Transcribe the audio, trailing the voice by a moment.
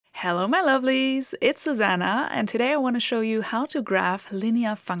Hello, my lovelies! It's Susanna, and today I want to show you how to graph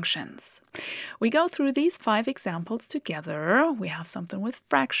linear functions. We go through these 5 examples together. We have something with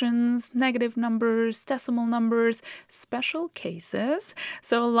fractions, negative numbers, decimal numbers, special cases.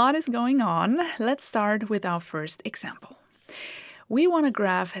 So a lot is going on. Let's start with our first example. We want to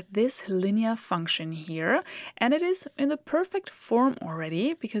graph this linear function here, and it is in the perfect form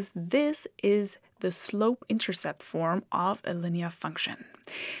already because this is the slope-intercept form of a linear function.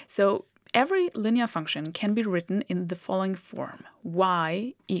 So every linear function can be written in the following form: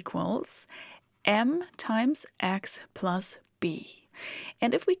 y equals m times x plus b.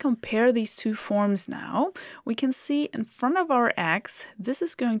 And if we compare these two forms now, we can see in front of our x, this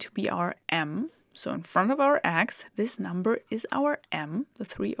is going to be our m. So in front of our x, this number is our m, the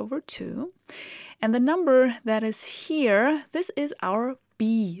 3/2. And the number that is here, this is our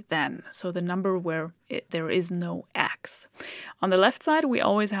b then, so the number where there is no x. On the left side, we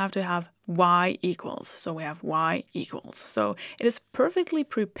always have to have y equals. So we have y equals. So it is perfectly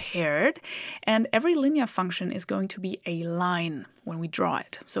prepared, and every linear function is going to be a line when we draw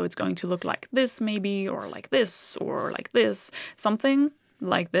it. So it's going to look like this maybe, or like this, or like this, something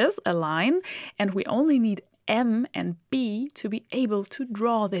like this, a line, and we only need m and b to be able to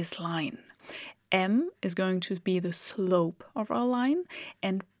draw this line. M is going to be the slope of our line,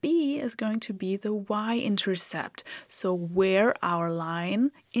 and B is going to be the y-intercept, so where our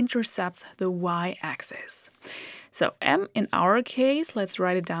line intercepts the y-axis. So M in our case, let's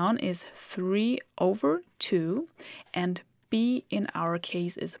write it down, is 3/2, and B in our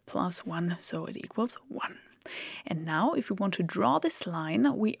case is +1, so it equals 1. And now if we want to draw this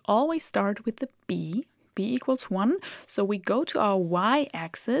line, we always start with the b. B equals 1, so we go to our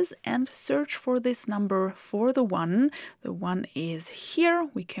y-axis and search for this number for the 1. The 1 is here.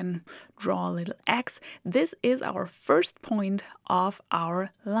 We can draw a little x. This is our first point of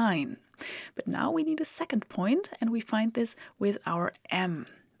our line. But now we need a second point, and we find this with our m.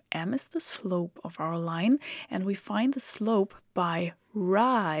 M is the slope of our line, and we find the slope by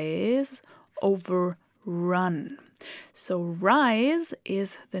rise over run. So rise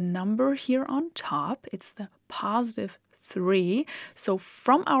is the number here on top. It's the +3. So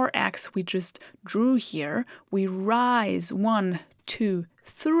from our x we just drew here, we rise 1, 2,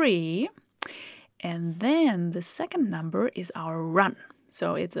 3. And then the second number is our run.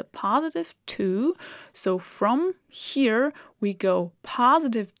 So it's a +2. So from here we go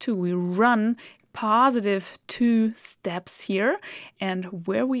 +2. We run +2 steps here, and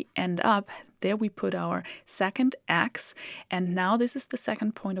where we end up, there we put our second x, and now this is the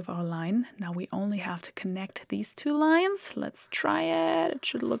second point of our line. Now we only have to connect these two lines. Let's try it. It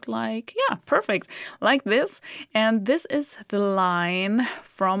should look like, yeah, perfect, like this. And this is the line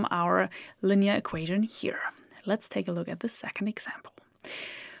from our linear equation here. Let's take a look at the second example.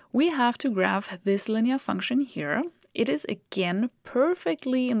 We have to graph this linear function here. It is again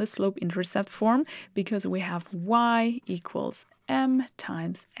perfectly in the slope-intercept form because we have y equals m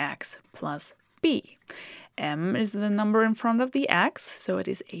times x plus b. M is the number in front of the x, so it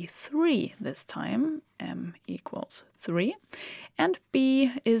is a 3 this time. M equals 3. And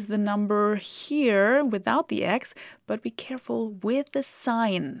b is the number here without the x, but be careful with the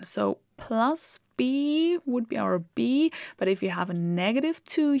sign. So plus b would be our b, but if you have a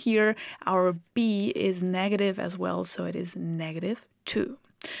 -2 here, our b is negative as well, so it is -2.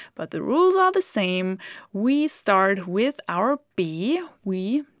 But the rules are the same. We start with our b.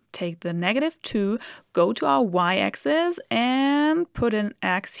 We take the -2, go to our y-axis, and put an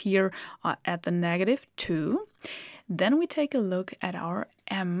x here at the -2. Then we take a look at our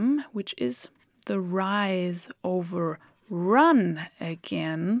m, which is the rise over run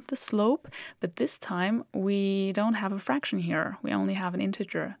again, the slope, but this time we don't have a fraction here. We only have an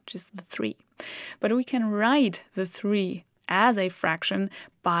integer, just the 3. But we can write the 3 as a fraction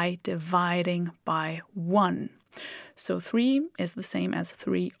by dividing by 1. So 3 is the same as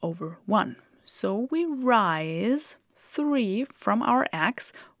 3/1. So we rise 3 from our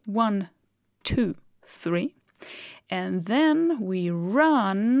x, 1, 2, 3. And then we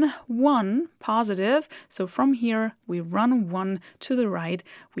run 1 positive. So from here, we run 1 to the right.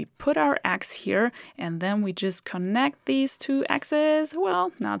 We put our x here, and then we just connect these two x's.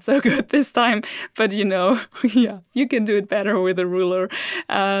 Well, not so good this time, but you know, yeah, you can do it better with a ruler.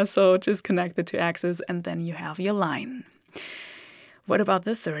 So just connect the two x's, and then you have your line. What about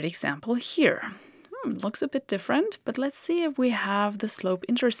the third example here? Looks a bit different, but let's see if we have the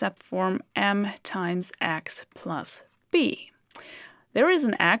slope-intercept form m times x plus b. There is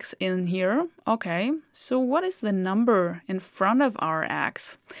an x in here. Okay, so what is the number in front of our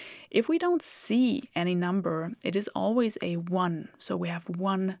x? If we don't see any number, it is always a 1. So we have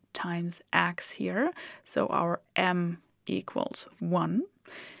 1 times x here. So our m equals 1.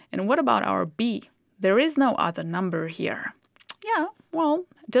 And what about our b? There is no other number here. Yeah, well,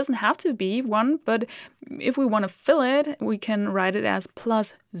 it doesn't have to be 1, but if we want to fill it, we can write it as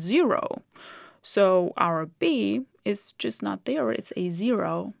plus 0. So our b is just not there, it's a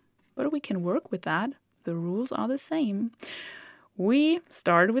 0. But we can work with that. The rules are the same. We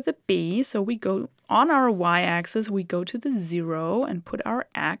start with a b, so we go on our y-axis, we go to the 0 and put our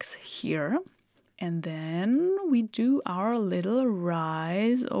x here. And then we do our little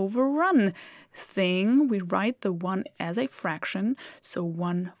rise over run thing. We write the 1 as a fraction, so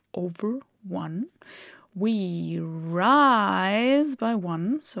 1 over 1. We rise by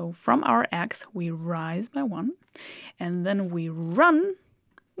 1, so from our x we rise by 1. And then we run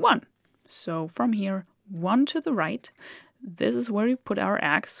 1. So from here, 1 to the right. This is where we put our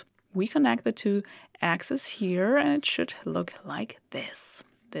x. We connect the two axes here, and it should look like this.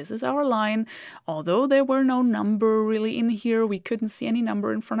 This is our line. Although there were no number really in here, we couldn't see any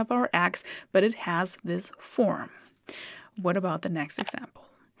number in front of our x, but it has this form. What about the next example?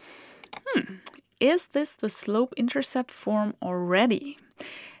 Is this the slope-intercept form already?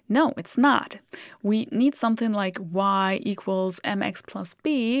 No, it's not. We need something like y equals mx plus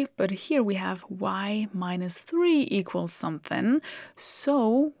b, but here we have y minus 3 equals something.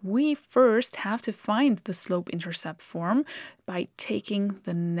 So we first have to find the slope-intercept form by taking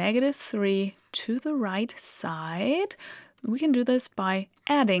the negative 3 to the right side. We can do this by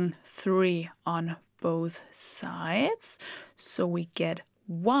adding 3 on both sides. So we get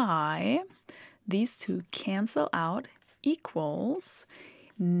y, these two cancel out, equals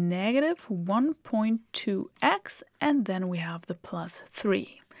negative 1.2x, and then we have the plus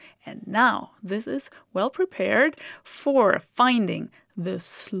 3. And now this is well prepared for finding the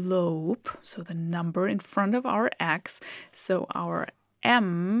slope, so the number in front of our x. So our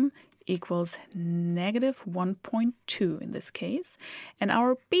m equals negative 1.2 in this case, and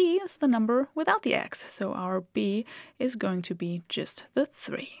our b is the number without the x. So our b is going to be just the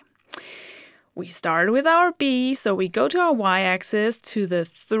 3. We start with our b, so we go to our y-axis to the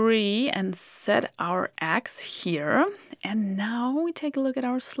 3 and set our x here. And now we take a look at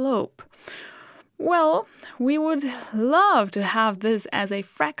our slope. Well, we would love to have this as a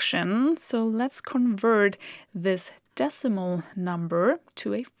fraction, so let's convert this decimal number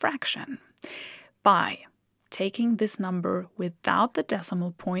to a fraction by taking this number without the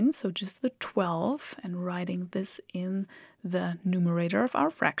decimal point, so just the 12, and writing this in the numerator of our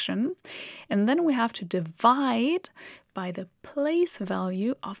fraction. And then we have to divide by the place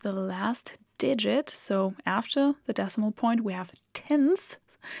value of the last digit. So after the decimal point, we have tenths,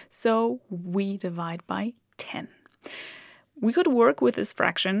 so we divide by 10. We could work with this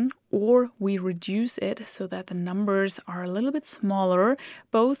fraction, or we reduce it so that the numbers are a little bit smaller.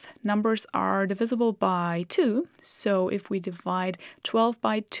 Both numbers are divisible by 2. So if we divide 12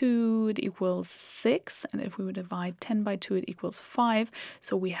 by 2, it equals 6. And if we would divide 10 by 2, it equals 5.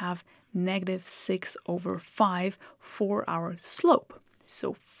 So we have negative 6 over 5 for our slope.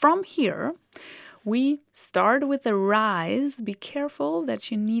 So from here, we start with the rise. Be careful that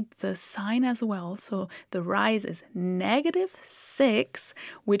you need the sign as well. So the rise is negative 6,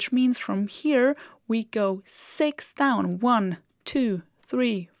 which means from here we go 6 down. 1, 2,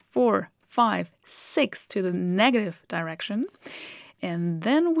 3, 4, 5, 6 to the negative direction. And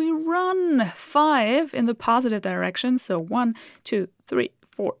then we run 5 in the positive direction. So 1, 2, 3,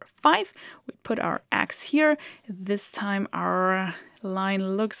 4, 5. We put our x here. This time our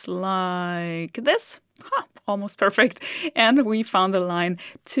line looks like this. Almost perfect. And we found the line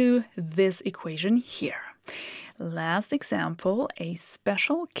to this equation here. Last example, a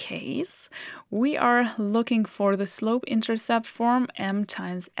special case. We are looking for the slope-intercept form m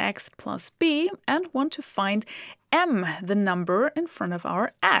times x plus b and want to find m, the number in front of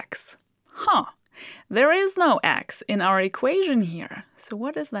our x. There is no x in our equation here. So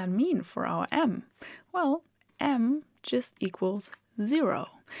what does that mean for our m? Well, m just equals 0.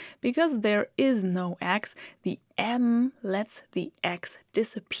 Because there is no x, the m lets the x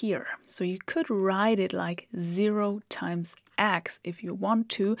disappear. So you could write it like 0 times x if you want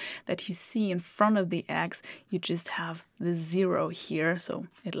to, that you see in front of the x, you just have the 0 here, so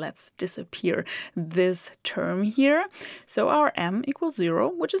it lets disappear this term here. So our m equals 0,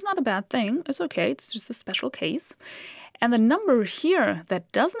 which is not a bad thing. It's okay, it's just a special case. And the number here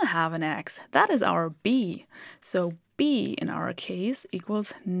that doesn't have an x, that is our b. So b in our case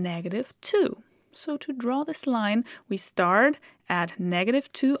equals negative 2. So to draw this line, we start at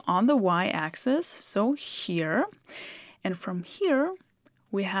negative 2 on the y-axis, so here. And from here,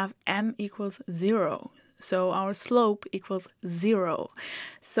 we have m equals 0. So our slope equals 0.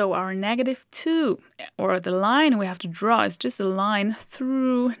 So our -2, or the line we have to draw, is just a line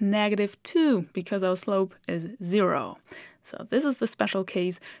through -2 because our slope is 0. So this is the special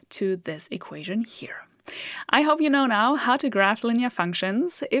case to this equation here. I hope you know now how to graph linear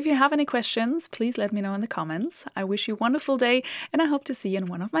functions. If you have any questions, please let me know in the comments. I wish you a wonderful day, and I hope to see you in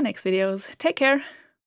one of my next videos. Take care!